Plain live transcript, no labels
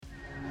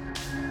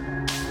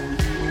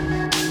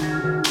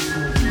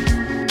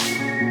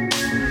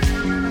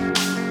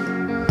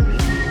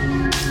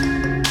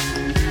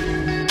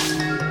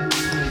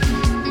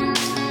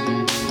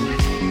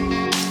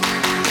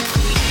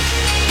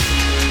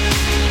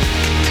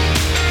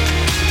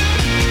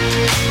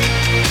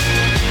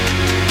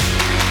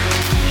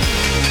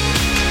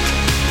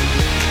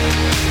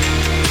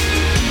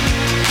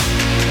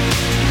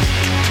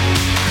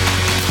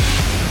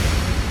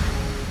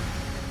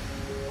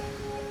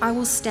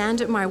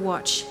stand at my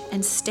watch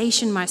and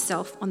station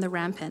myself on the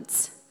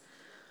ramparts.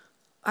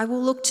 I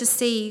will look to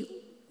see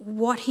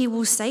what he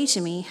will say to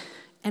me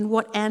and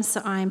what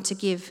answer I am to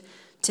give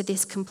to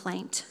this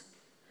complaint."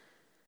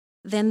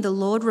 Then the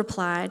Lord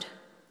replied,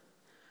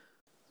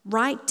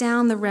 "Write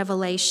down the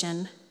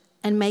revelation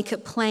and make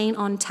it plain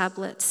on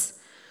tablets,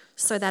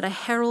 so that a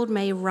herald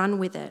may run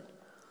with it.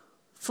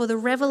 For the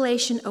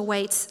revelation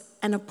awaits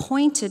an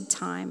appointed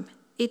time.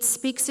 It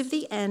speaks of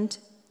the end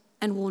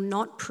and will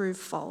not prove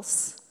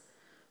false.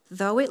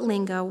 Though it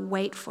linger,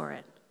 wait for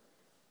it.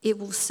 It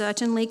will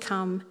certainly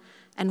come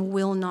and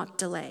will not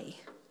delay.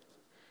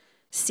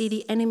 See,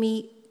 the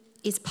enemy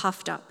is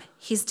puffed up.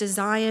 His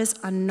desires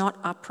are not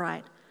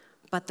upright,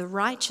 but the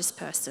righteous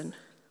person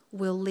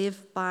will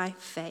live by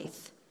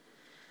faith."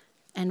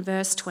 And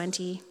verse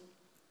 20,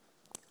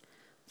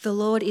 "The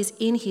Lord is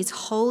in his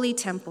holy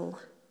temple.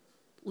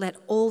 Let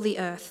all the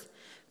earth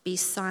be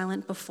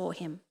silent before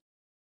him."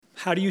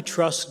 How do you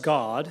trust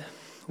God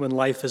when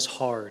life is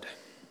hard?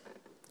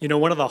 You know,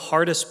 one of the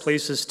hardest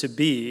places to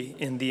be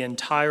in the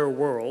entire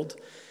world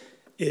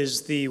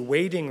is the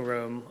waiting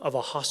room of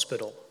a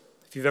hospital.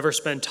 If you've ever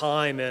spent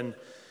time in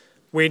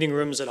waiting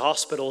rooms at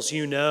hospitals,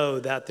 you know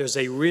that there's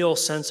a real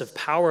sense of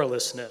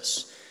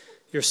powerlessness.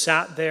 You're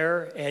sat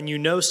there and you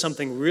know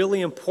something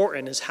really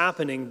important is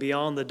happening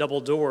beyond the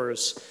double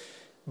doors,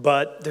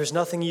 but there's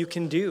nothing you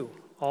can do.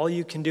 All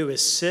you can do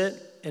is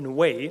sit and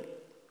wait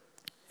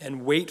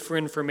for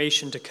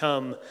information to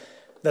come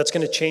that's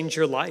going to change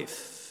your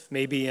life,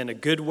 maybe in a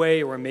good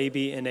way or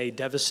maybe in a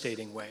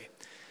devastating way.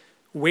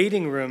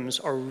 Waiting rooms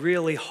are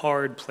really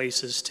hard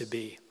places to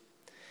be.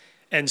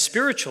 And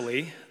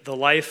spiritually, the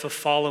life of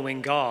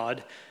following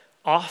God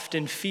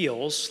often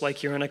feels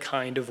like you're in a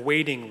kind of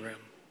waiting room.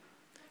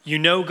 You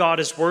know God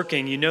is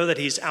working, you know that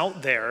he's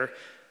out there,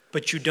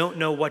 but you don't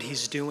know what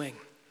he's doing.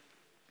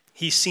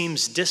 He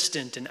seems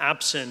distant and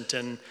absent,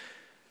 and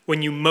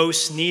when you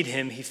most need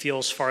him, he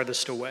feels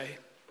farthest away.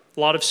 A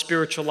lot of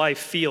spiritual life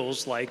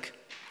feels like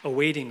a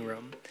waiting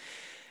room.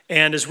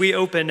 And as we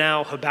open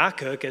now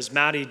Habakkuk, as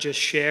Maddie just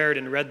shared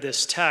and read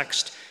this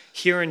text,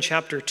 here in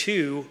chapter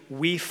 2,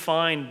 we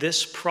find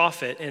this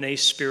prophet in a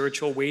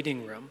spiritual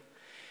waiting room.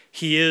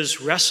 He is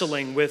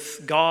wrestling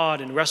with God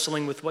and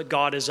wrestling with what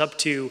God is up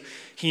to.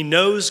 He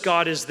knows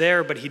God is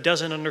there, but he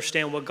doesn't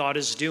understand what God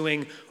is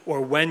doing or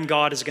when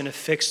God is going to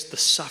fix the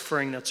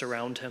suffering that's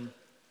around him.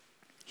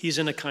 He's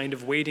in a kind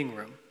of waiting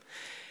room.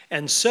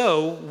 And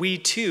so we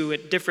too,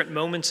 at different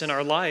moments in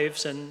our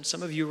lives, and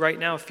some of you right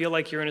now feel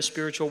like you're in a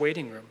spiritual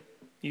waiting room.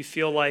 You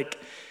feel like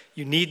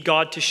you need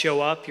God to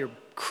show up. You're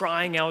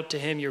crying out to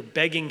him. You're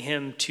begging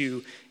him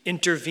to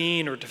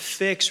intervene or to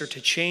fix or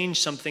to change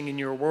something in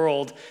your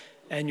world.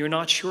 And you're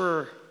not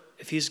sure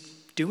if he's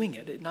doing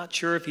it, not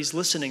sure if he's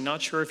listening,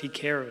 not sure if he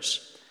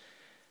cares.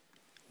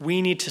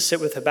 We need to sit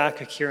with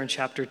Habakkuk here in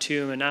chapter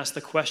 2 and ask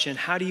the question,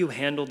 how do you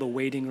handle the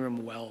waiting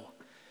room well?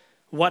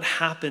 What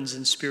happens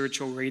in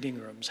spiritual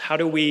waiting rooms? How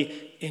do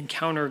we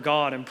encounter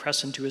God and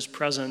press into his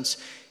presence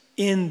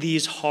in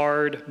these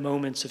hard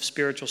moments of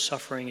spiritual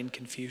suffering and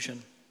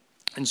confusion?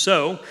 And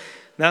so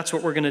that's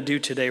what we're going to do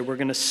today. We're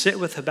going to sit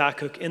with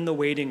Habakkuk in the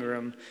waiting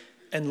room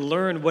and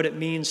learn what it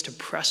means to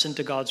press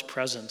into God's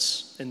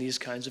presence in these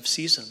kinds of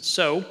seasons.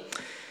 So,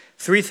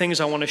 3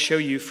 things I want to show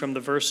you from the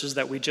verses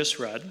that we just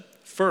read.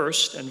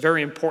 First, and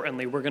very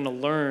importantly, we're going to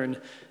learn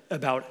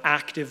about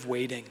active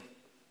waiting.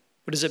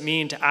 What does it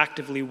mean to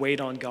actively wait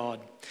on God?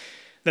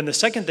 Then the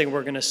second thing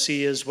we're going to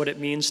see is what it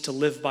means to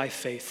live by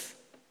faith.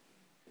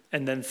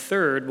 And then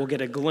third, we'll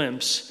get a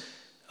glimpse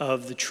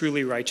of the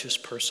truly righteous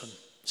person.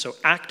 So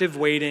active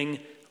waiting,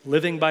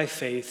 living by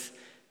faith,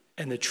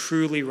 and the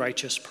truly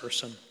righteous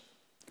person.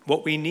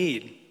 What we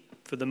need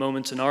for the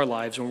moments in our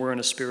lives when we're in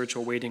a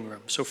spiritual waiting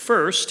room. So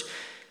first,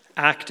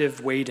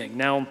 active waiting.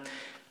 Now,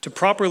 to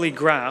properly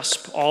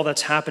grasp all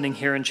that's happening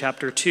here in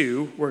chapter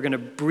 2, we're going to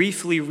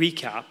briefly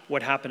recap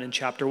what happened in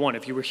chapter 1.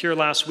 If you were here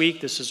last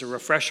week, this is a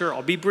refresher.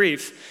 I'll be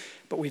brief,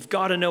 but we've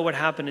got to know what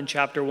happened in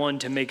chapter 1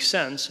 to make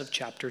sense of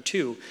chapter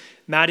 2.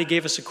 Maddie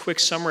gave us a quick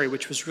summary,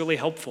 which was really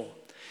helpful.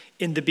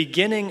 In the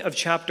beginning of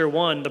chapter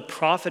 1, the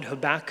prophet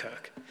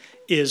Habakkuk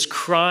is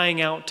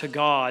crying out to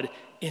God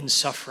in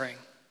suffering.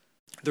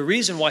 The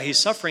reason why he's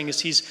suffering is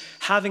he's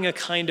having a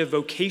kind of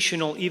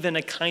vocational, even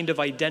a kind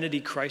of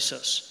identity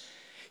crisis.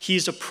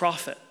 He's a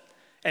prophet,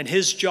 and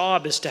his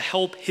job is to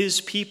help his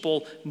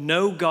people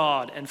know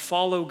God and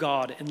follow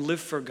God and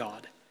live for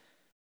God.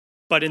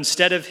 But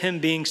instead of him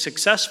being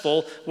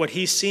successful, what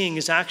he's seeing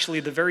is actually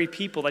the very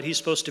people that he's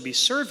supposed to be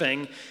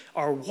serving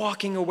are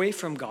walking away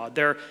from God.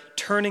 They're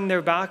turning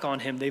their back on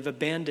him. They've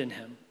abandoned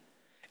him.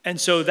 And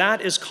so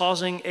that is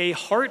causing a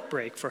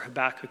heartbreak for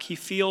Habakkuk. He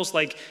feels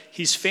like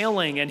he's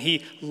failing, and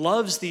he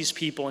loves these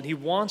people, and he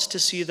wants to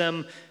see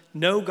them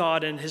know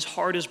God, and his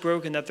heart is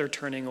broken that they're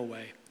turning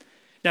away.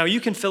 Now, you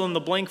can fill in the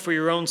blank for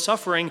your own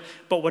suffering,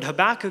 but what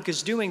Habakkuk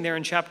is doing there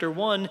in chapter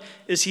 1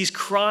 is he's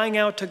crying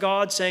out to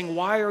God saying,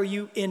 why are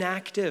you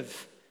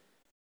inactive?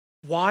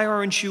 Why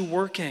aren't you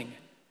working?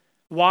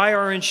 Why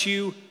aren't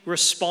you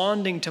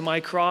responding to my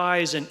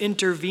cries and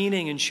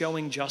intervening and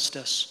showing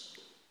justice?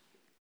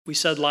 We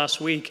said last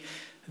week,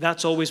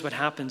 that's always what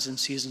happens in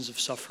seasons of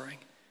suffering.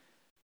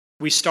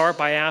 We start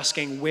by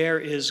asking, where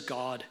is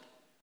God?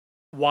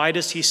 Why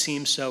does he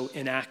seem so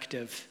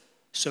inactive,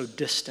 so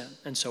distant,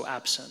 and so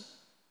absent?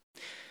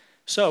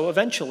 So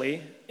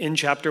eventually, in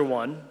chapter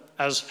 1,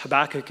 as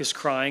Habakkuk is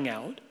crying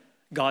out,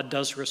 God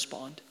does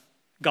respond.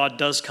 God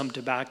does come to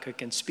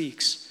Habakkuk and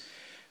speaks.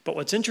 But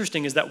what's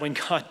interesting is that when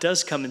God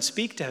does come and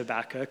speak to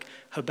Habakkuk,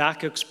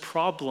 Habakkuk's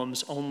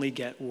problems only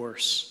get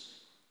worse.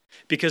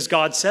 Because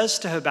God says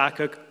to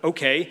Habakkuk,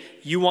 okay,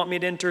 you want me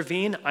to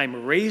intervene?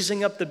 I'm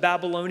raising up the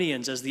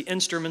Babylonians as the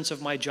instruments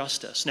of my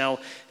justice. Now,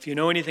 if you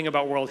know anything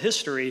about world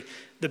history,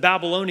 the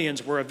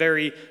Babylonians were a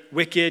very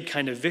wicked,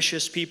 kind of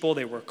vicious people.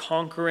 They were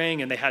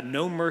conquering and they had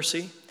no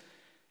mercy.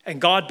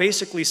 And God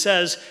basically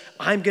says,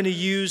 I'm going to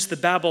use the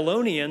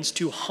Babylonians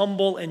to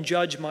humble and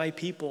judge my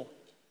people.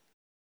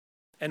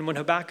 And when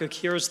Habakkuk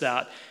hears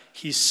that,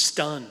 he's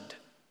stunned.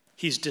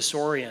 He's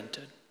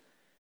disoriented.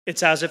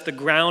 It's as if the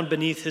ground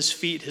beneath his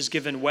feet has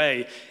given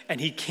way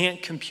and he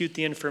can't compute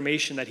the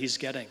information that he's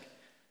getting.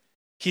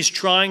 He's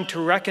trying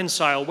to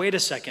reconcile, wait a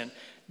second,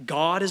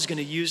 God is going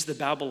to use the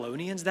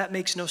Babylonians? That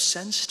makes no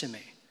sense to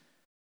me.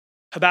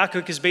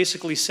 Habakkuk is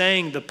basically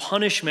saying the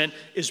punishment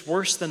is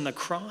worse than the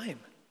crime.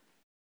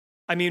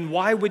 I mean,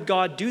 why would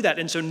God do that?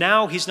 And so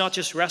now he's not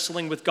just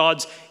wrestling with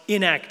God's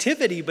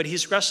inactivity, but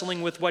he's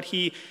wrestling with what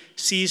he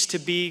sees to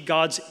be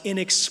God's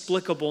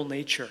inexplicable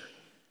nature.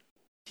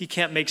 He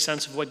can't make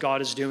sense of what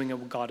God is doing and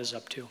what God is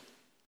up to.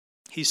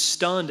 He's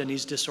stunned and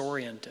he's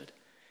disoriented.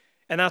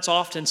 And that's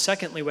often,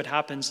 secondly, what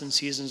happens in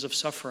seasons of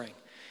suffering.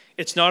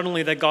 It's not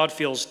only that God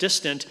feels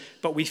distant,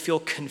 but we feel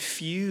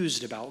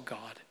confused about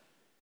God.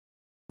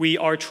 We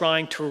are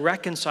trying to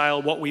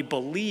reconcile what we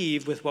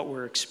believe with what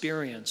we're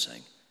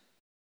experiencing.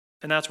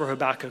 And that's where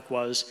Habakkuk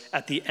was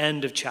at the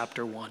end of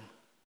chapter 1.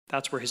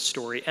 That's where his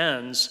story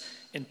ends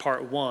in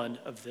part 1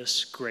 of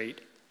this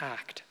great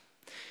act.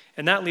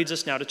 And that leads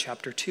us now to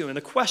chapter 2. And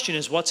the question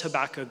is, what's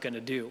Habakkuk going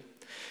to do?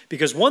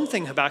 Because one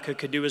thing Habakkuk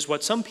could do is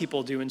what some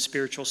people do in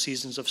spiritual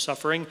seasons of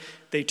suffering.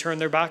 They turn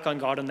their back on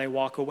God and they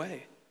walk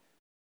away.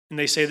 And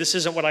they say, this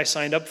isn't what I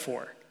signed up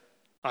for.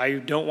 I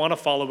don't want to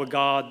follow a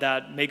God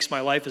that makes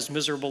my life as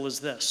miserable as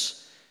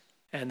this.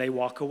 And they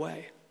walk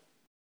away.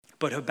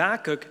 But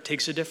Habakkuk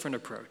takes a different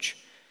approach.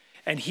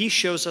 And he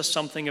shows us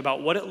something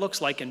about what it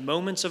looks like in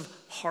moments of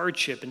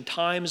hardship and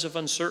times of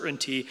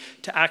uncertainty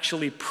to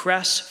actually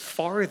press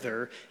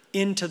farther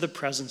into the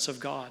presence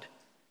of God.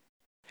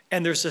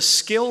 And there's a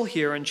skill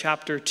here in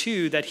chapter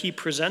 2 that he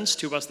presents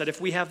to us that if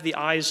we have the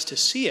eyes to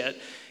see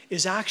it,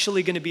 is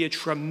actually going to be a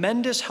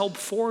tremendous help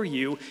for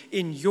you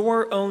in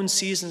your own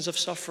seasons of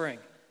suffering.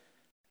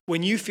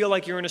 When you feel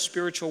like you're in a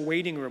spiritual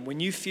waiting room, when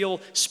you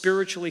feel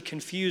spiritually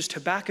confused,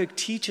 Habakkuk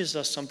teaches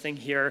us something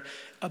here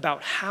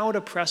about how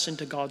to press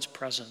into God's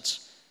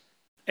presence.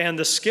 And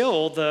the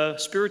skill, the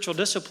spiritual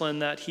discipline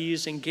that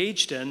he's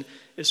engaged in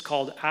is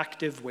called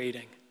active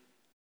waiting.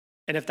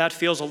 And if that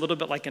feels a little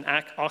bit like an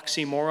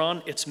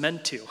oxymoron, it's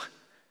meant to.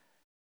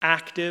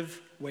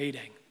 Active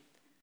waiting.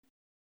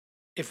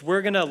 If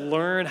we're going to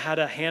learn how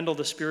to handle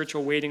the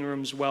spiritual waiting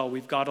rooms well,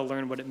 we've got to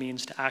learn what it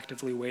means to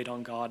actively wait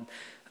on God.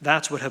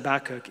 That's what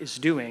Habakkuk is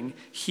doing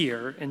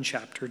here in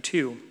chapter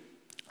 2.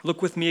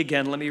 Look with me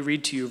again. Let me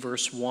read to you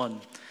verse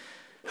 1.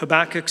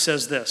 Habakkuk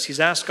says this. He's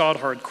asked God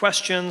hard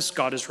questions.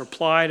 God has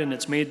replied, and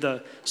it's made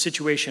the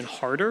situation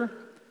harder.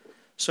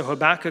 So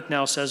Habakkuk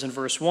now says in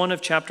verse 1 of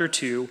chapter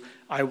 2,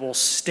 I will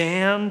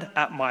stand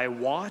at my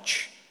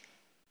watch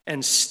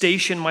and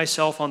station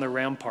myself on the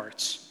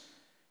ramparts.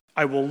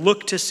 I will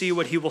look to see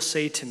what he will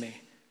say to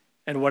me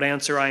and what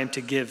answer I am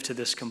to give to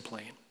this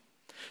complaint.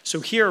 So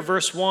here,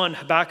 verse 1,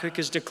 Habakkuk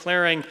is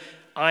declaring,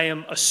 I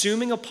am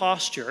assuming a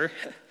posture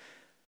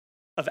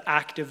of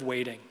active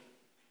waiting.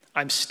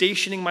 I'm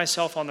stationing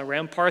myself on the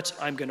ramparts.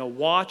 I'm going to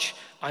watch.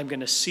 I'm going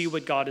to see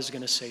what God is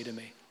going to say to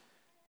me.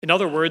 In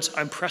other words,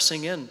 I'm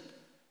pressing in.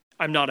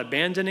 I'm not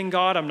abandoning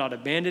God. I'm not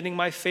abandoning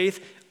my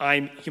faith.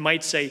 I'm, you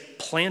might say,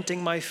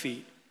 planting my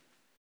feet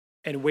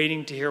and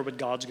waiting to hear what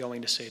God's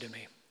going to say to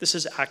me. This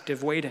is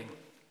active waiting.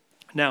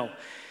 Now,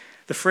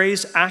 the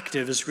phrase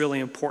active is really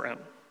important.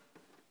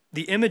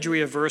 The imagery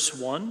of verse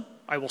 1,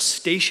 I will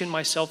station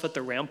myself at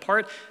the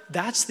rampart,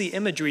 that's the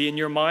imagery in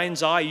your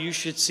mind's eye. You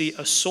should see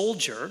a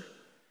soldier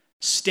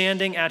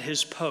standing at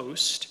his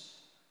post,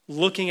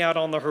 looking out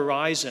on the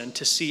horizon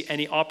to see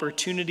any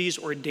opportunities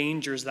or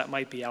dangers that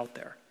might be out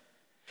there.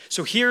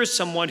 So here's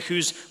someone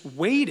who's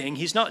waiting.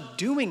 He's not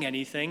doing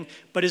anything,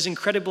 but is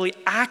incredibly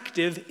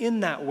active in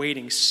that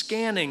waiting,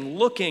 scanning,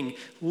 looking,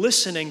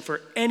 listening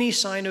for any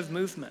sign of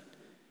movement,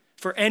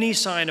 for any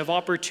sign of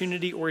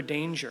opportunity or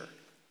danger.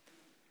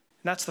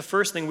 And that's the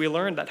first thing we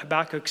learned, that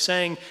Habakkuk's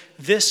saying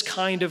this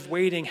kind of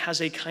waiting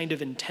has a kind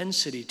of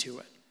intensity to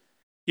it.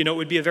 You know, it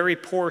would be a very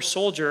poor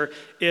soldier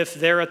if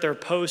they're at their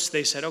post,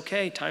 they said,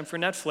 okay, time for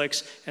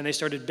Netflix, and they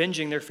started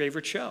binging their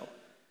favorite show.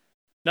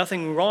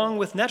 Nothing wrong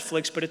with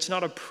Netflix, but it's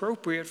not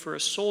appropriate for a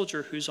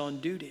soldier who's on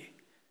duty.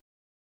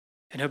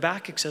 And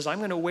Habakkuk says, I'm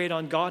going to wait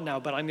on God now,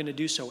 but I'm going to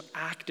do so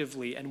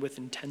actively and with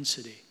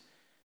intensity.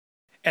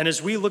 And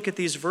as we look at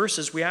these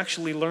verses, we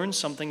actually learn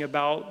something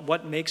about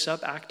what makes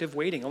up active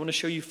waiting. I want to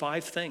show you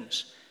 5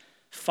 things,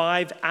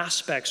 5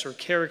 aspects or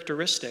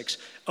characteristics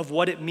of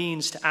what it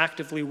means to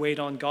actively wait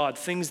on God,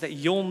 things that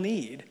you'll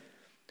need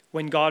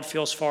when God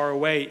feels far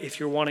away if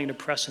you're wanting to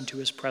press into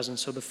his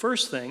presence. So the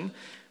first thing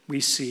we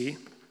see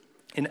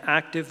in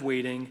active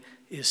waiting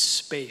is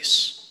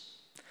space.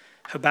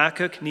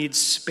 Habakkuk needs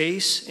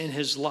space in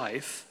his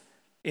life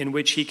in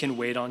which he can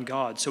wait on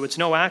God. So it's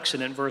no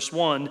accident, verse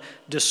 1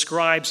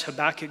 describes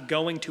Habakkuk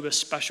going to a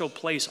special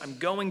place. I'm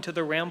going to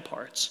the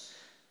ramparts.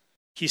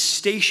 He's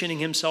stationing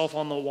himself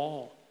on the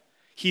wall.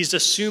 He's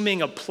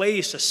assuming a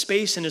place, a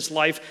space in his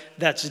life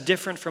that's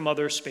different from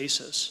other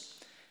spaces.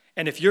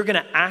 And if you're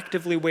going to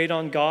actively wait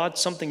on God,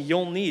 something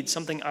you'll need,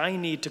 something I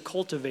need to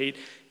cultivate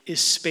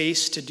is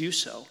space to do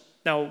so.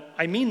 Now,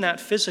 I mean that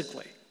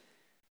physically.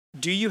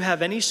 Do you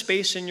have any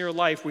space in your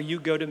life where you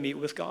go to meet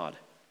with God?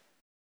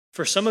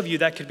 For some of you,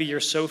 that could be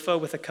your sofa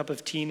with a cup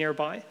of tea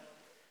nearby.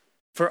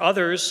 For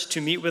others, to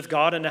meet with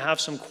God and to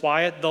have some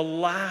quiet, the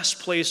last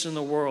place in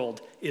the world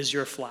is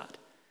your flat.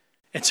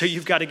 And so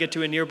you've got to get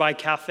to a nearby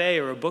cafe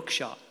or a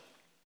bookshop.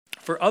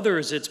 For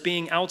others, it's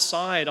being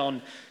outside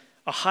on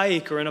a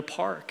hike or in a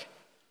park.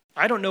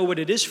 I don't know what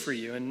it is for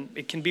you, and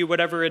it can be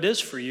whatever it is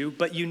for you,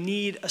 but you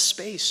need a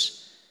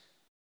space.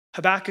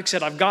 Habakkuk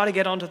said, I've got to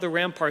get onto the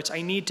ramparts.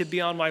 I need to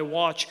be on my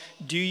watch.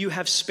 Do you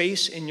have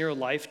space in your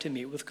life to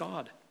meet with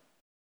God,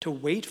 to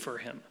wait for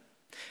him?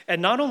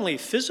 And not only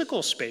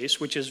physical space,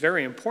 which is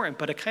very important,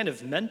 but a kind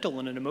of mental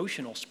and an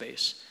emotional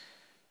space.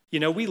 You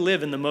know, we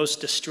live in the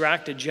most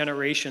distracted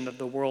generation that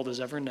the world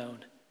has ever known.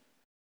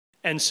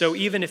 And so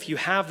even if you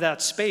have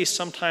that space,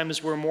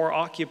 sometimes we're more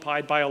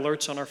occupied by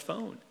alerts on our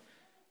phone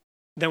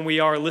than we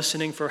are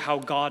listening for how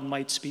God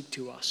might speak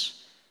to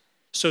us.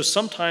 So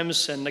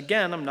sometimes, and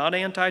again, I'm not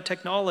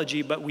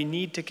anti-technology, but we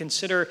need to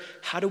consider,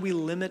 how do we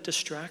limit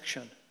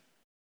distraction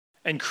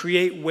and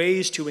create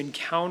ways to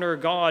encounter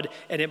God?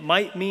 And it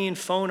might mean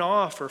phone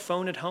off or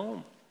phone at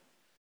home.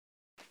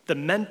 The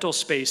mental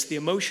space, the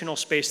emotional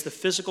space, the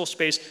physical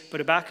space.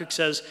 But Habakkuk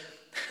says,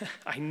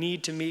 I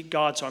need to meet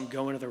God, so I'm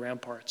going to the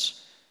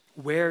ramparts.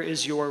 Where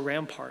is your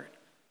rampart?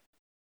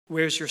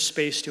 Where's your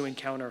space to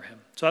encounter him?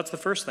 So that's the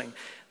first thing.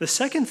 The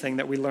second thing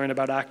that we learn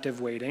about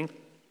active waiting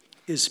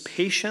is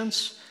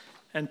patience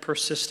and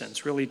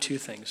persistence. Really 2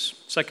 things,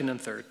 second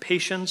and third.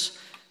 Patience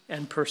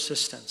and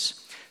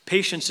persistence.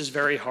 Patience is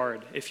very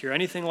hard. If you're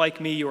anything like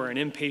me, you are an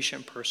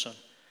impatient person.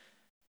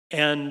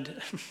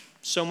 And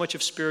so much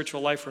of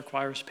spiritual life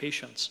requires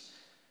patience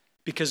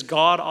because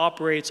God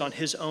operates on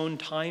his own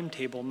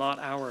timetable, not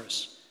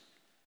ours.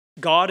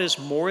 God is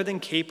more than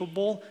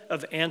capable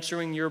of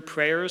answering your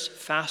prayers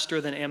faster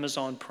than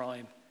Amazon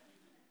Prime,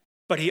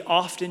 but he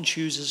often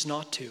chooses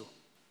not to.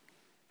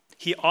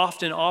 He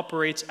often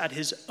operates at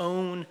his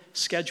own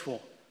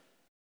schedule,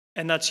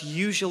 and that's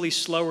usually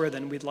slower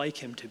than we'd like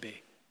him to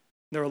be.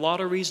 There are a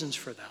lot of reasons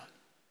for that.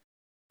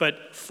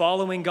 But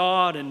following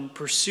God and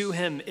pursue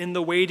him in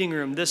the waiting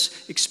room,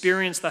 this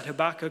experience that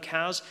Habakkuk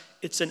has,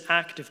 it's an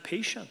act of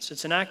patience.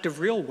 It's an act of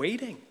real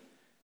waiting.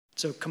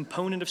 It's a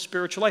component of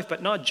spiritual life,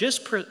 but not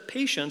just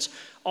patience,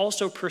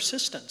 also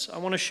persistence. I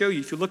want to show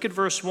you. If you look at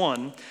verse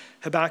 1,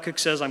 Habakkuk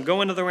says, I'm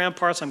going to the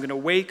ramparts, I'm going to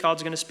wait,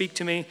 God's going to speak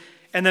to me.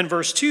 And then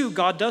verse 2,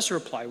 God does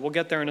reply. We'll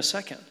get there in a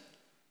second.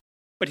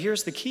 But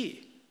here's the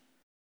key.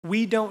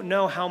 We don't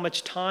know how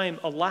much time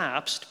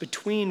elapsed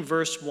between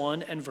verse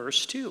 1 and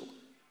verse 2.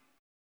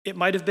 It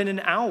might have been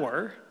an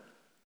hour,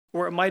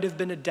 or it might have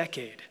been a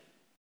decade.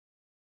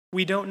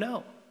 We don't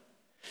know.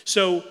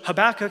 So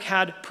Habakkuk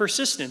had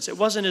persistence. It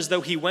wasn't as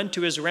though he went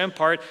to his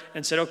rampart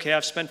and said, okay,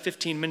 I've spent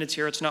 15 minutes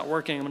here, it's not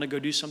working, I'm going to go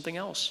do something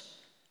else.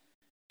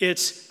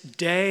 It's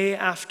day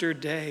after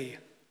day,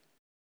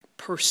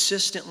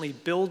 persistently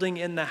building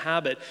in the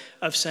habit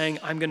of saying,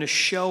 I'm going to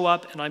show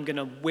up and I'm going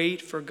to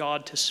wait for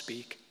God to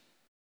speak.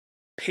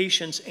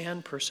 Patience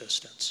and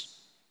persistence.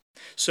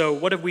 So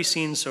what have we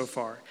seen so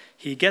far?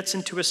 He gets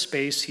into a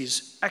space,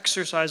 he's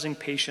exercising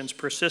patience,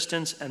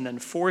 persistence, and then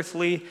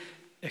fourthly,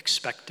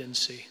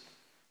 expectancy.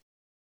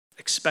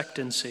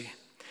 Expectancy.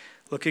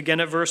 Look again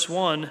at verse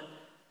 1.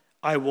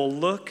 I will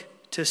look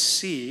to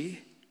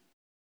see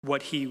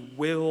what he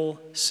will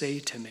say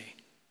to me.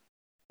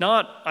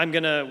 Not, I'm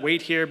going to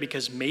wait here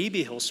because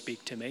maybe he'll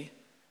speak to me,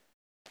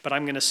 but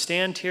I'm going to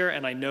stand here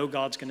and I know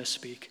God's going to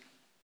speak.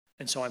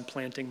 And so I'm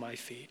planting my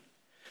feet.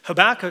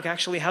 Habakkuk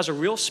actually has a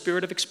real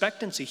spirit of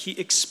expectancy. He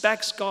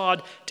expects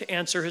God to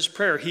answer his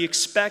prayer. He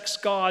expects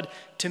God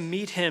to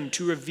meet him,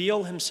 to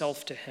reveal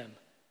himself to him.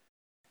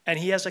 And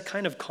he has a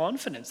kind of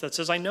confidence that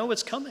says, I know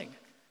it's coming.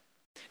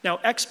 Now,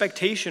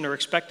 expectation or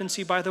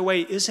expectancy, by the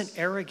way, isn't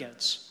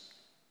arrogance.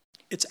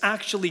 It's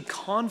actually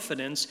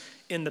confidence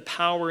in the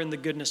power and the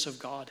goodness of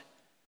God.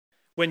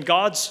 When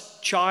God's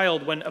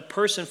child, when a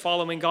person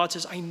following God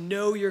says, I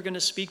know you're going to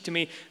speak to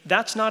me,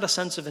 that's not a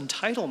sense of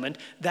entitlement.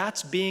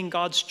 That's being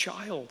God's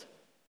child.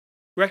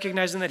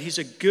 Recognizing that he's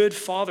a good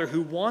father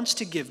who wants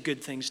to give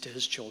good things to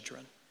his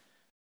children.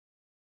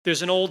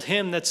 There's an old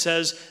hymn that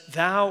says,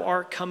 Thou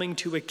art coming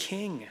to a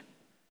king.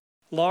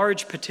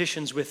 Large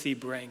petitions with thee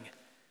bring.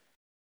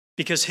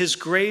 because his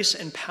grace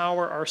and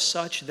power are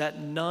such that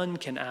none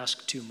can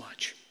ask too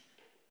much.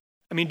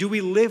 I mean, do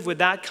we live with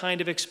that kind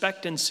of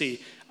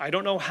expectancy? I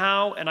don't know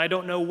how and I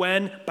don't know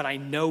when, but I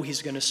know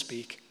he's going to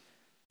speak.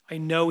 I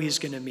know he's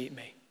going to meet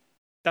me.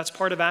 That's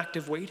part of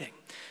active waiting.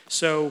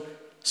 So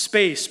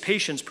space,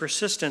 patience,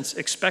 persistence,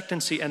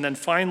 expectancy, and then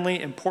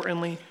finally,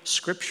 importantly,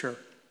 Scripture.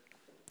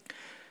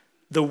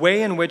 The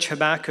way in which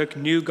Habakkuk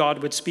knew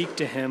God would speak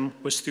to him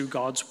was through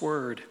God's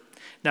word.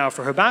 Now,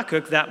 for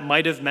Habakkuk, that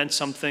might have meant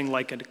something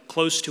like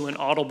close to an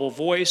audible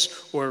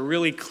voice or a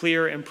really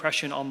clear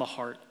impression on the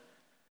heart.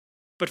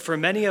 But for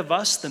many of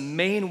us, the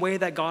main way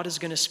that God is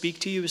going to speak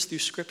to you is through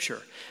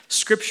Scripture.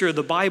 Scripture,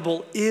 the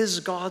Bible, is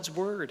God's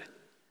word.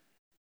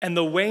 And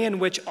the way in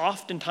which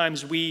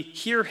oftentimes we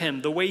hear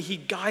him, the way he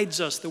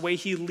guides us, the way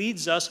he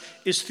leads us,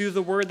 is through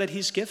the word that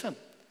he's given.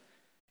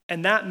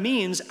 And that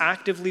means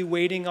actively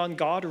waiting on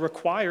God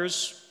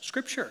requires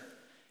Scripture.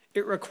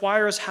 It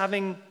requires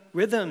having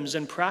rhythms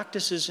and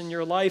practices in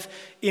your life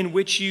in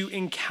which you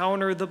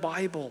encounter the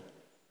Bible.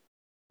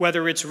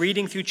 Whether it's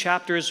reading through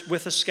chapters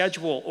with a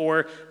schedule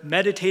or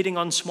meditating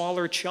on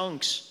smaller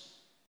chunks.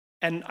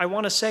 And I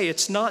want to say,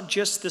 it's not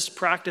just this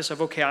practice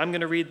of, okay, I'm going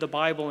to read the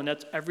Bible and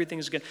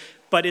everything's good,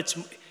 but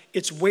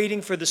it's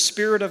waiting for the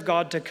Spirit of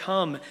God to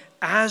come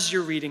as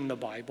you're reading the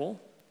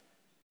Bible.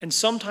 And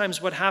sometimes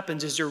what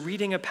happens is you're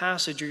reading a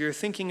passage or you're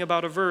thinking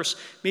about a verse,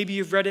 maybe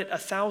you've read it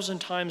 1,000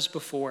 times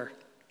before.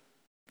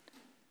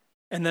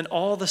 And then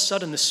all of a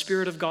sudden the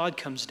Spirit of God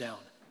comes down.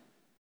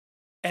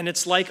 And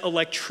it's like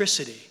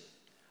electricity,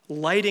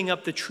 lighting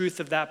up the truth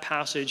of that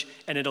passage,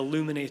 and it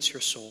illuminates your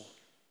soul.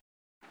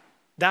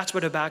 That's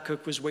what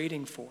Habakkuk was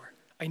waiting for.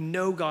 I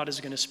know God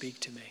is going to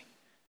speak to me.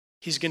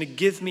 He's going to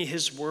give me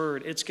his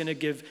word. It's going to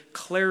give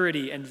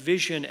clarity and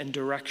vision and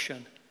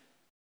direction.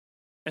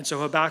 And so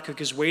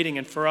Habakkuk is waiting,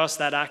 and for us,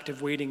 that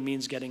active waiting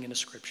means getting into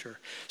Scripture.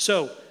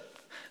 So,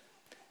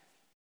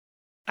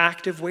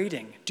 active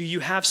waiting. Do you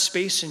have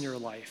space in your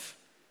life?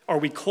 Are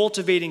we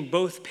cultivating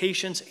both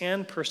patience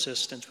and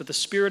persistence with a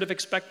spirit of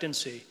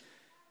expectancy,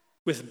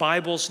 with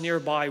Bibles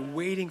nearby,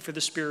 waiting for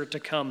the Spirit to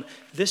come?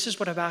 This is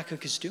what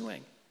Habakkuk is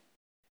doing.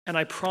 And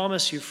I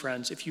promise you,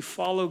 friends, if you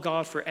follow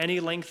God for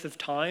any length of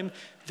time,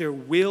 there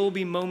will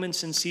be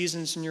moments and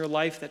seasons in your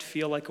life that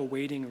feel like a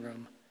waiting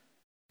room.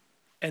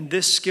 And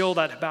this skill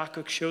that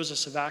Habakkuk shows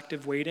us of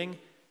active waiting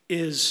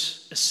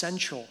is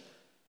essential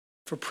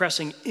for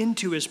pressing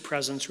into his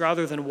presence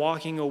rather than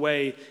walking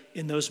away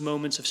in those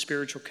moments of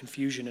spiritual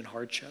confusion and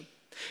hardship.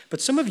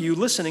 But some of you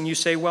listening, you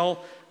say,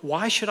 well,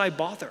 why should I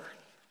bother?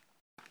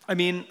 I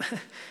mean,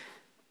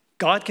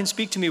 God can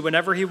speak to me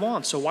whenever he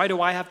wants, so why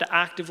do I have to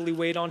actively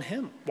wait on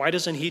him? Why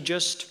doesn't he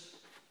just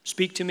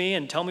speak to me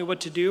and tell me what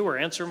to do or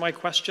answer my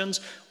questions?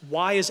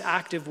 Why is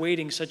active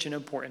waiting such an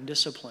important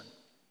discipline?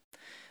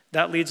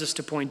 That leads us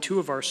to point 2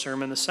 of our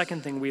sermon. The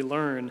second thing we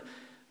learn,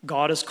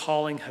 God is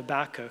calling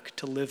Habakkuk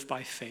to live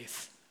by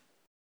faith.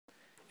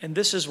 And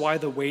this is why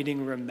the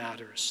waiting room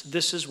matters.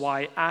 This is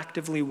why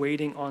actively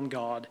waiting on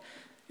God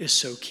is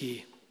so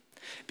key.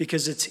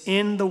 Because it's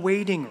in the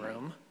waiting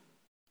room,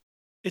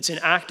 it's in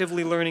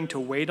actively learning to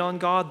wait on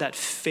God that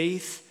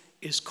faith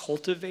is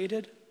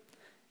cultivated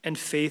and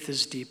faith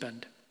is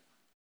deepened.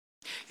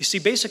 You see,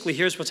 basically,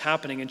 here's what's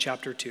happening in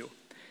chapter 2.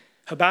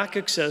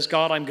 Habakkuk says,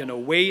 God, I'm going to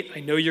wait.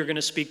 I know you're going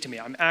to speak to me.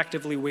 I'm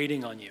actively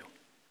waiting on you.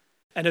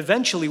 And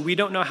eventually, we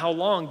don't know how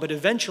long, but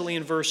eventually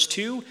in verse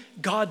 2,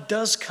 God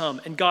does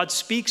come and God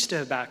speaks to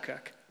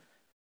Habakkuk.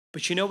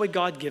 But you know what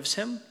God gives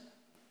him?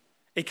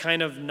 A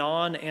kind of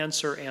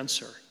non-answer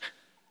answer.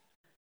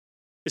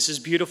 This is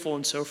beautiful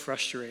and so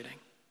frustrating.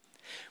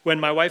 When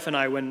my wife and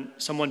I, when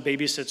someone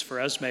babysits for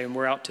Esme and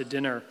we're out to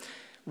dinner,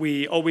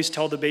 we always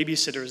tell the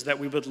babysitters that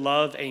we would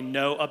love a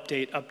no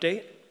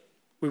update.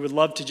 We would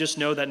love to just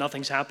know that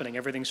nothing's happening,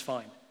 everything's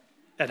fine.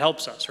 That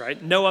helps us, right?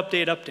 No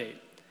update.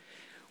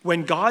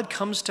 When God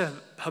comes to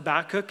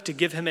Habakkuk to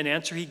give him an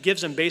answer, he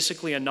gives him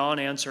basically a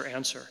non-answer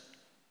answer.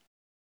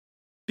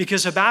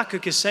 Because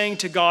Habakkuk is saying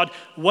to God,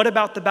 what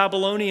about the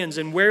Babylonians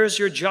and where is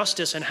your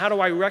justice and how do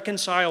I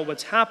reconcile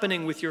what's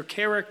happening with your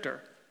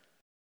character?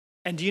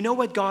 And do you know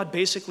what God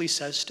basically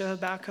says to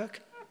Habakkuk?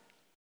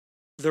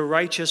 The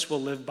righteous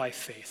will live by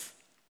faith.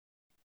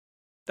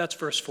 That's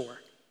verse 4.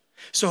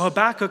 So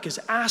Habakkuk is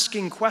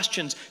asking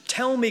questions.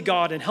 Tell me,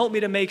 God, and help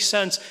me to make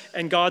sense.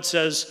 And God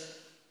says,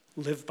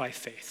 live by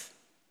faith.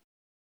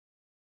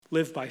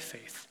 Live by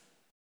faith.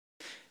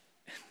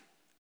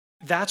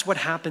 That's what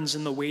happens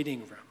in the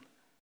waiting room.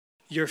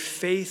 Your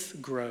faith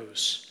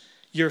grows.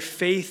 Your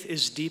faith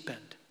is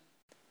deepened.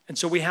 And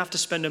so we have to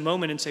spend a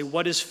moment and say,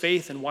 what is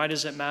faith and why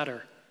does it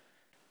matter?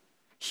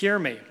 Hear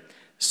me.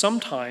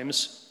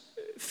 Sometimes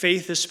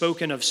faith is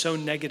spoken of so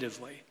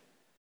negatively.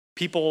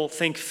 People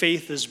think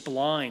faith is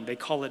blind. They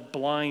call it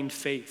blind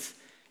faith.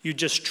 You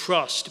just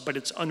trust, but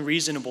it's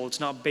unreasonable. It's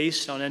not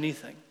based on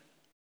anything.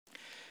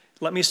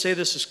 Let me say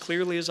this as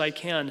clearly as I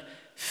can.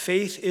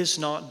 Faith is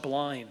not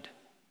blind.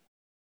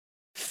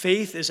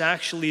 Faith is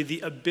actually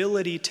the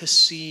ability to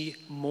see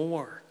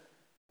more.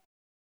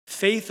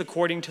 Faith,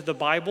 according to the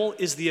Bible,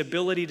 is the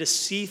ability to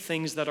see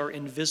things that are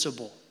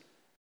invisible.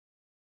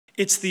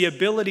 It's the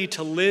ability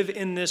to live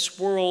in this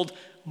world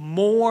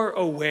more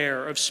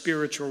aware of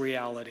spiritual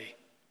reality,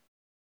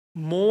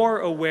 more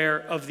aware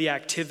of the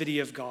activity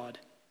of God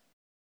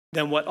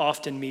than what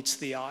often meets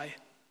the eye.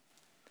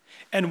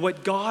 And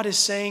what God is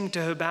saying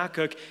to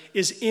Habakkuk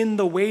is, in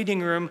the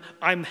waiting room,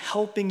 I'm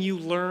helping you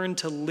learn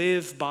to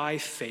live by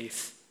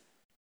faith,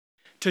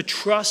 to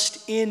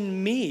trust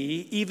in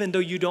me even though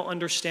you don't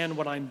understand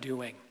what I'm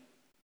doing,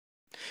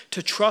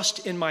 to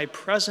trust in my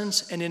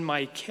presence and in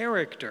my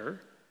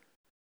character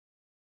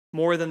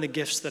more than the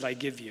gifts that I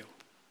give you.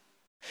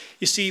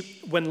 You see,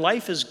 when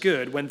life is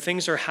good, when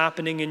things are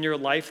happening in your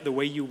life the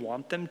way you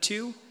want them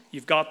to,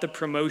 you've got the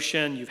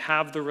promotion, you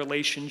have the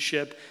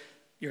relationship,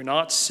 you're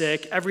not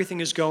sick, everything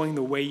is going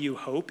the way you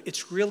hope,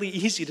 it's really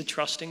easy to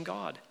trust in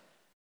God.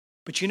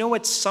 But you know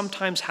what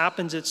sometimes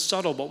happens? It's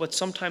subtle, but what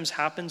sometimes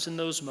happens in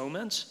those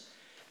moments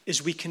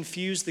is we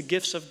confuse the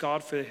gifts of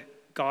God for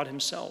God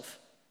himself.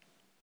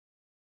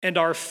 And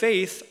our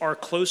faith, our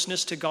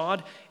closeness to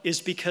God, is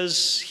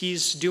because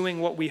he's doing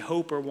what we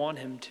hope or want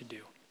him to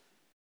do.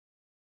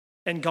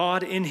 And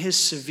God, in his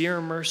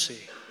severe mercy,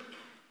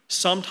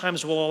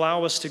 sometimes will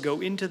allow us to go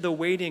into the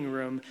waiting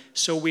room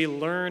so we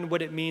learn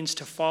what it means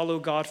to follow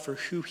God for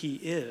who he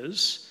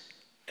is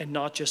and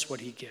not just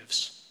what he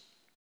gives.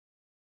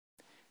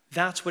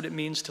 That's what it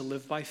means to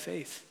live by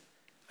faith.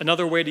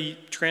 Another way to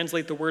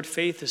translate the word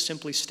faith is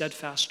simply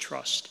steadfast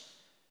trust.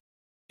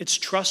 It's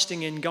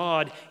trusting in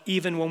God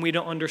even when we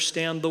don't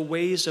understand the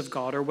ways of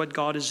God or what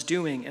God is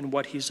doing and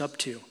what he's up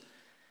to.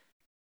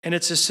 And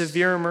it's a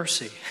severe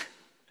mercy.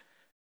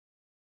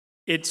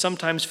 It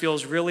sometimes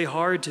feels really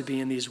hard to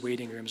be in these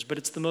waiting rooms, but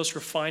it's the most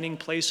refining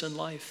place in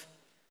life.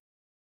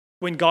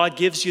 When God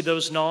gives you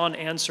those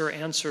non-answer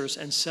answers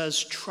and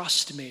says,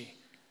 trust me,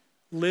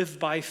 live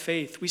by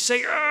faith, we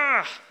say,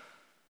 ah!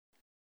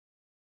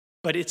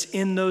 But it's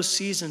in those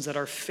seasons that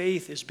our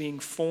faith is being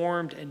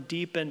formed and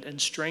deepened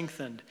and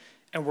strengthened,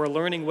 and we're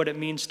learning what it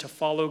means to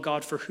follow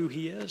God for who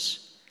he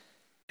is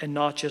and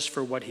not just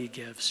for what he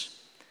gives.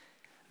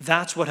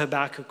 That's what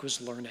Habakkuk was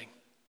learning,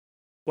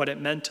 what it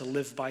meant to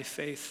live by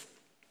faith.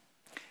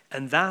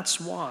 And that's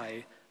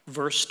why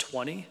verse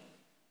 20,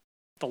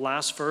 the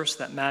last verse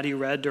that Maddie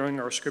read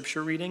during our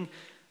scripture reading,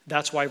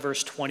 that's why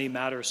verse 20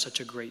 matters such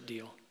a great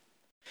deal.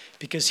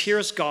 Because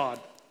here's God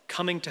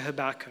coming to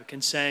Habakkuk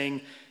and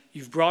saying,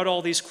 you've brought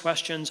all these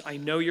questions, I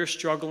know you're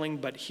struggling,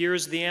 but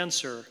here's the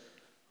answer.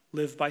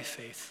 Live by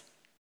faith.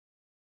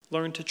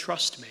 Learn to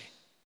trust me.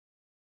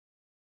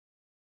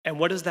 And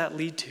what does that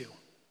lead to?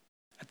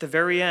 At the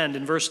very end,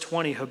 in verse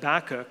 20,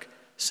 Habakkuk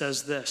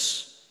says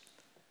this,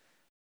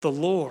 the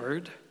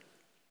Lord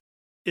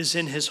is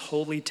in his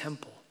holy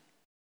temple.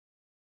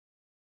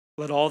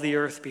 Let all the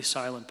earth be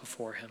silent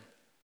before him.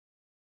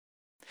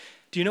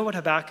 Do you know what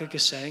Habakkuk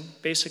is saying?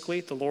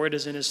 Basically, the Lord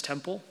is in his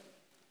temple.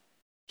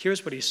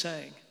 Here's what he's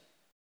saying.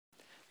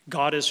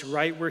 God is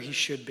right where he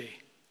should be,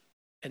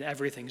 and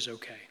everything's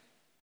okay.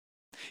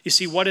 You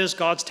see, what is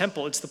God's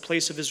temple? It's the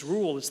place of his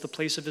rule. It's the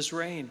place of his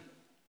reign.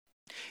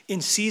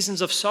 In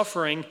seasons of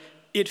suffering,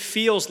 it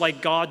feels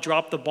like God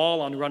dropped the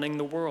ball on running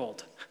the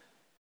world.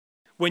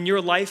 When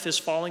your life is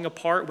falling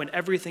apart, when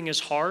everything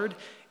is hard,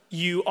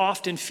 you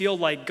often feel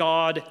like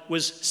God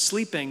was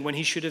sleeping when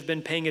he should have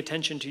been paying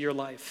attention to your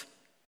life.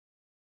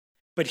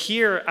 But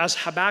here, as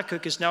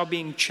Habakkuk is now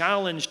being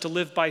challenged to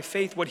live by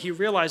faith, what he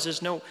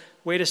realizes, no,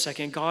 wait a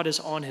second, God is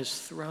on his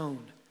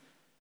throne.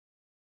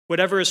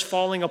 Whatever is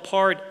falling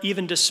apart,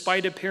 even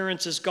despite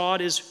appearances,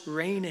 God is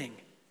reigning.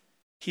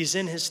 He's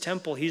in his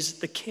temple. He's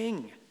the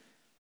king.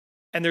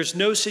 And there's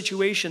no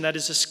situation that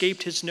has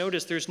escaped his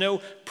notice. There's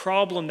no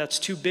problem that's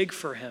too big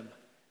for him.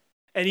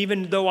 And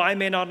even though I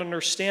may not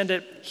understand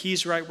it,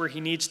 he's right where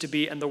he needs to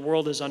be, and the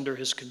world is under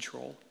his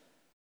control.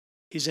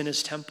 He's in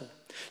his temple.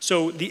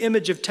 So the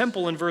image of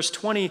temple in verse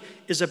 20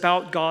 is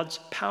about God's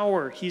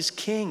power. He's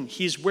king.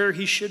 He's where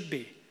he should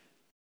be.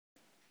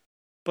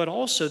 But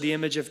also the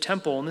image of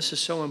temple, and this is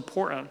so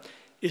important,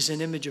 is an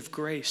image of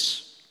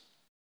grace.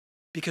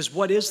 Because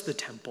what is the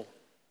temple?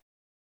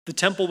 The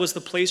temple was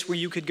the place where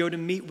you could go to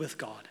meet with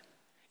God.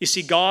 You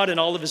see, God in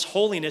all of his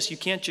holiness, you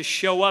can't just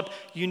show up.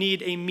 You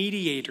need a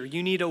mediator.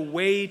 You need a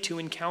way to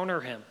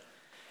encounter him.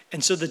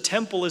 And so the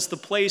temple is the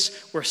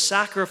place where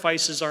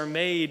sacrifices are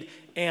made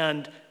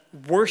and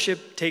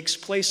worship takes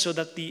place so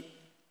that the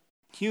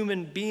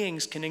human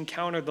beings can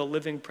encounter the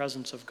living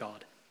presence of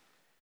God.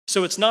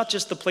 So it's not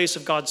just the place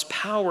of God's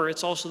power,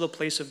 it's also the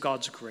place of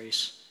God's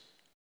grace.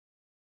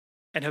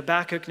 And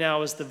Habakkuk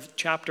now, as the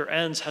chapter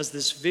ends, has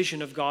this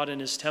vision of God in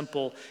his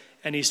temple,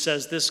 and he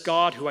says, this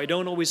God, who I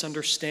don't always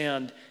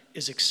understand,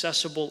 is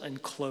accessible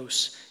and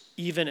close,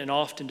 even and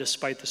often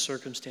despite the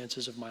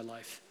circumstances of my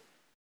life.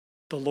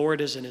 The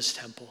Lord is in his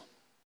temple.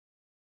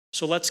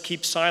 So let's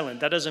keep silent.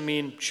 That doesn't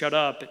mean shut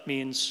up. It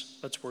means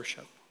let's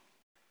worship.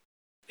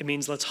 It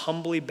means let's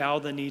humbly bow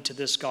the knee to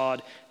this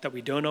God that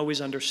we don't always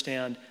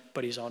understand,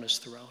 but he's on his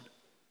throne.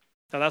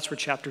 Now that's where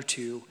chapter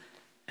 2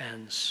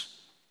 ends.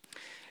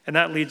 And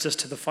that leads us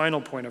to the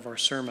final point of our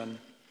sermon.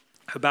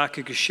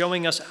 Habakkuk is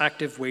showing us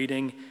active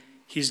waiting.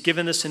 He's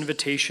given this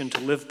invitation to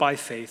live by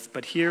faith,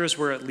 but here's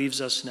where it leaves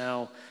us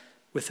now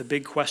with a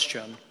big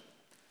question.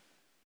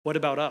 What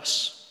about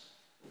us?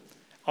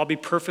 I'll be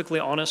perfectly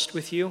honest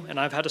with you, and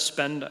I've had to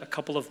spend a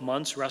couple of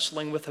months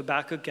wrestling with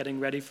Habakkuk, getting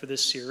ready for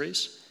this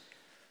series.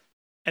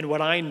 And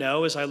what I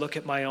know as I look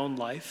at my own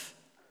life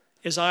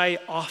is I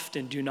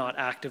often do not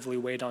actively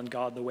wait on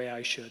God the way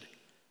I should.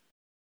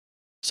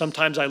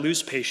 Sometimes I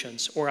lose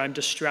patience, or I'm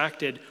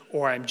distracted,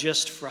 or I'm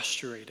just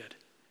frustrated.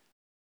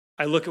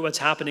 I look at what's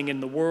happening in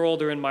the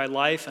world or in my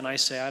life, and I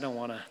say,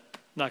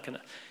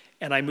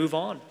 and I move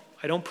on.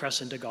 I don't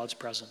press into God's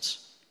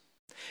presence.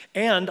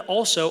 And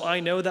also, I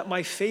know that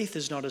my faith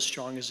is not as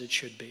strong as it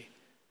should be.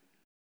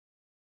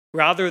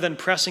 Rather than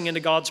pressing into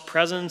God's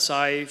presence,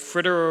 I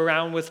fritter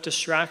around with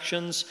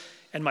distractions,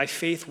 and my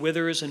faith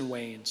withers and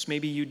wanes.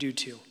 Maybe you do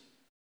too.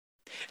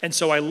 And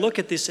so I look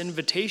at this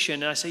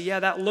invitation, and I say,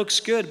 yeah, that looks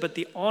good, but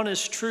the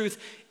honest truth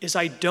is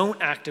I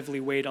don't actively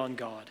wait on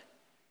God.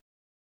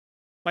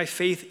 My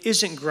faith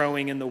isn't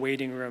growing in the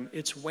waiting room,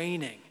 it's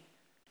waning.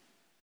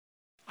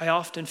 I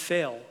often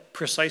fail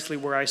precisely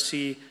where I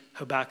see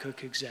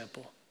Habakkuk's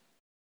example.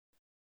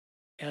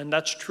 And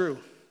that's true.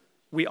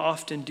 We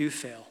often do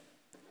fail.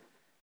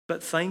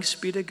 But thanks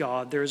be to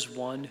God, there's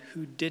one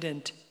who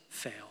didn't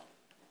fail.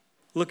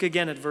 Look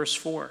again at verse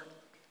 4.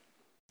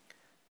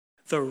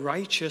 The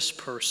righteous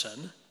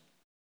person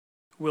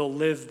will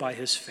live by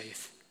his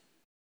faith.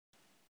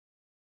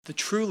 The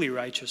truly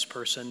righteous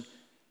person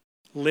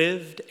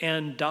lived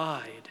and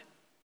died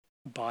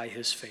by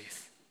his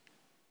faith.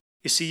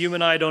 You see, you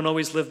and I don't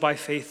always live by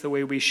faith the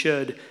way we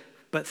should,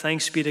 but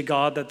thanks be to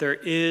God that there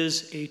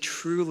is a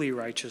truly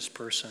righteous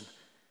person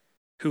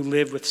who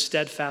lived with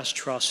steadfast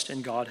trust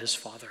in God his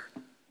Father.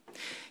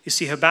 You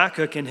see,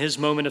 Habakkuk, in his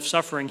moment of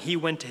suffering, he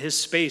went to his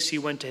space, he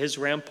went to his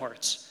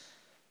ramparts,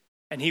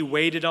 and he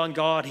waited on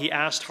God, he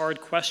asked hard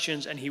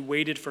questions, and he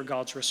waited for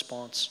God's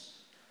response.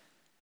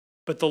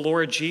 But the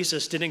Lord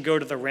Jesus didn't go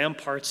to the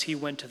ramparts, he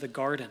went to the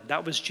garden.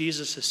 That was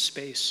Jesus'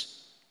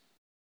 space,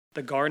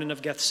 the Garden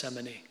of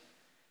Gethsemane.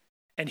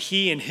 And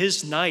he, in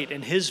his night,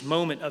 in his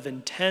moment of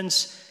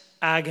intense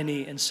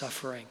agony and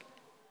suffering,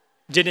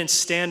 didn't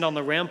stand on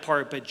the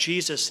rampart, but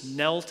Jesus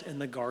knelt in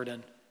the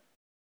garden.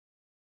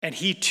 And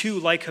he too,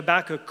 like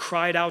Habakkuk,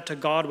 cried out to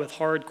God with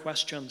hard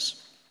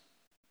questions.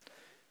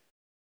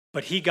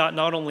 But he got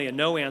not only a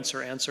no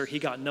answer, he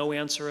got no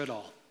answer at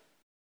all.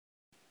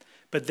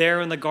 But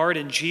there in the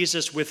garden,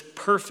 Jesus, with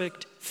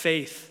perfect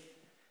faith,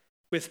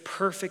 with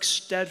perfect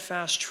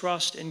steadfast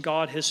trust in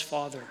God his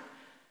Father,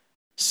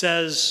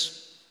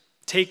 says,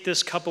 take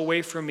this cup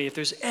away from me. If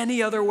there's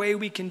any other way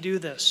we can do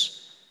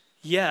this,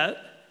 yet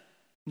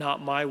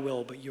not my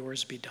will, but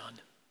yours be done.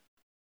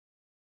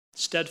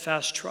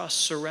 Steadfast trust,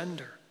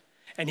 surrender.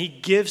 And he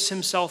gives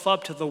himself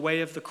up to the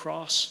way of the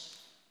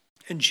cross.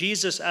 And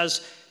Jesus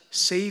as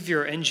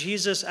Savior, and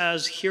Jesus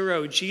as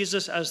hero,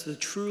 Jesus as the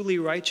truly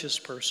righteous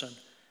person,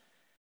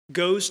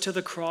 goes to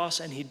the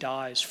cross and he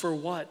dies. For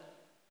what?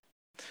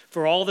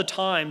 For all the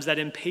times that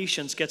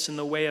impatience gets in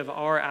the way of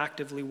our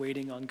actively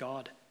waiting on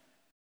God.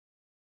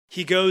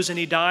 He goes and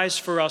he dies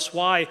for us.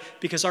 Why?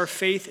 Because our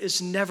faith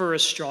is never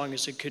as strong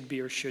as it could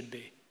be or should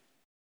be.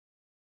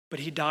 But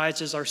he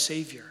dies as our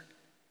Savior.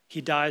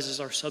 He dies as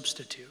our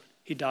substitute.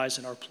 He dies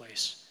in our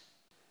place.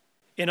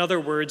 In other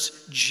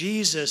words,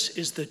 Jesus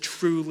is the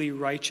truly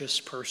righteous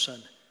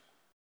person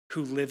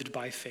who lived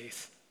by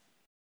faith.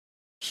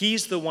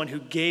 He's the one who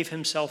gave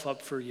himself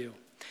up for you.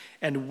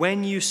 And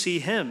when you see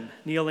him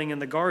kneeling in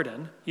the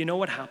garden, you know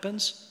what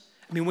happens?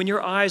 I mean, when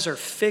your eyes are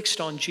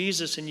fixed on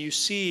Jesus and you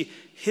see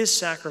his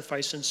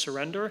sacrifice and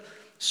surrender,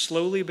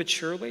 slowly but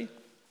surely,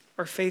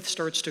 our faith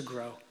starts to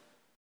grow.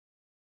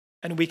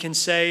 And we can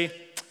say,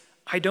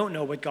 I don't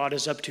know what God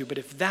is up to, but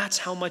if that's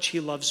how much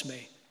he loves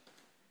me,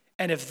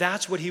 and if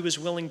that's what he was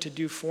willing to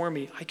do for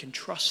me, I can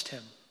trust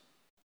him.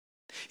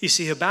 You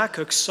see,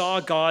 Habakkuk saw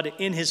God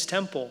in his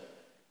temple,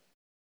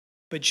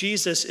 but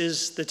Jesus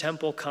is the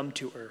temple come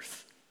to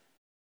earth.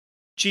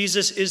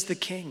 Jesus is the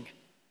king.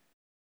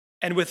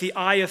 And with the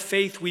eye of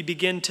faith, we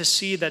begin to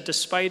see that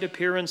despite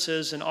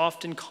appearances and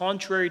often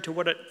contrary to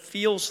what it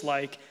feels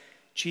like,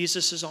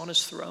 Jesus is on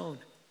his throne.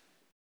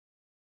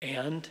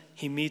 And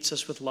he meets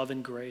us with love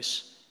and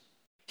grace.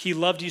 He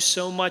loved you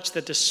so much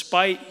that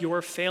despite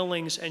your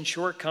failings and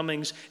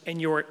shortcomings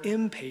and your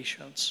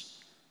impatience,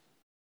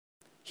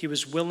 he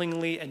was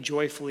willingly and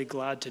joyfully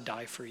glad to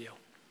die for you.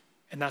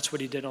 And that's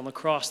what he did on the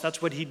cross.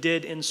 That's what he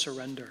did in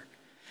surrender.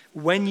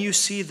 When you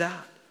see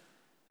that,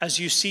 as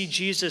you see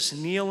Jesus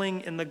kneeling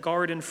in the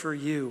garden for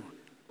you,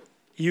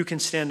 you can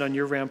stand on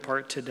your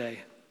rampart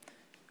today,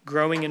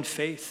 growing in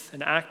faith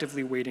and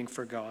actively waiting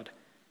for God,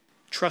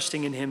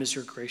 trusting in him as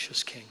your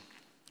gracious King.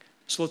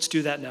 So let's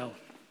do that now.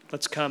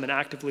 Let's come and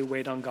actively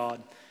wait on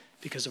God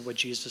because of what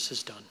Jesus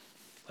has done.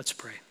 Let's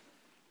pray.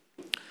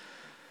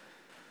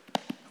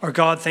 Our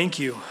God, thank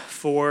you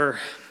for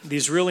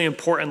these really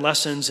important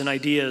lessons and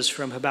ideas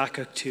from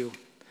Habakkuk 2.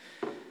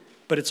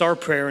 But it's our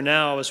prayer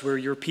now as we're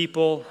your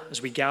people,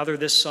 as we gather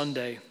this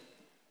Sunday.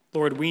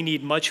 Lord, we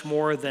need much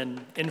more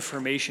than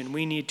information.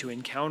 We need to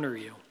encounter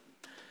you.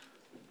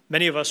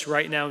 Many of us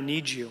right now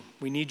need you.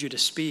 We need you to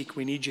speak.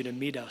 We need you to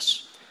meet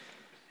us.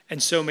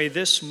 And so may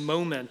this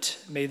moment,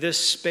 may this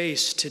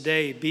space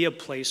today be a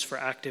place for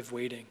active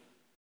waiting.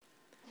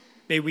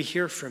 May we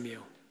hear from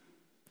you.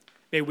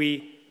 May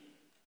we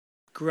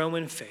grow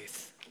in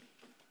faith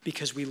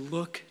because we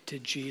look to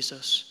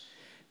Jesus,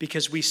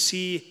 because we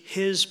see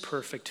his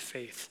perfect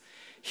faith,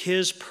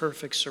 his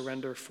perfect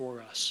surrender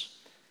for us.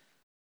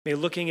 May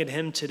looking at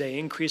him today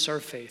increase our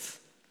faith,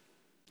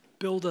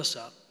 build us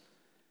up,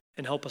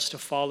 and help us to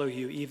follow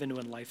you even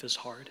when life is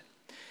hard.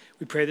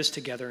 We pray this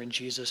together in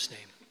Jesus'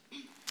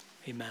 name.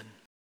 Amen.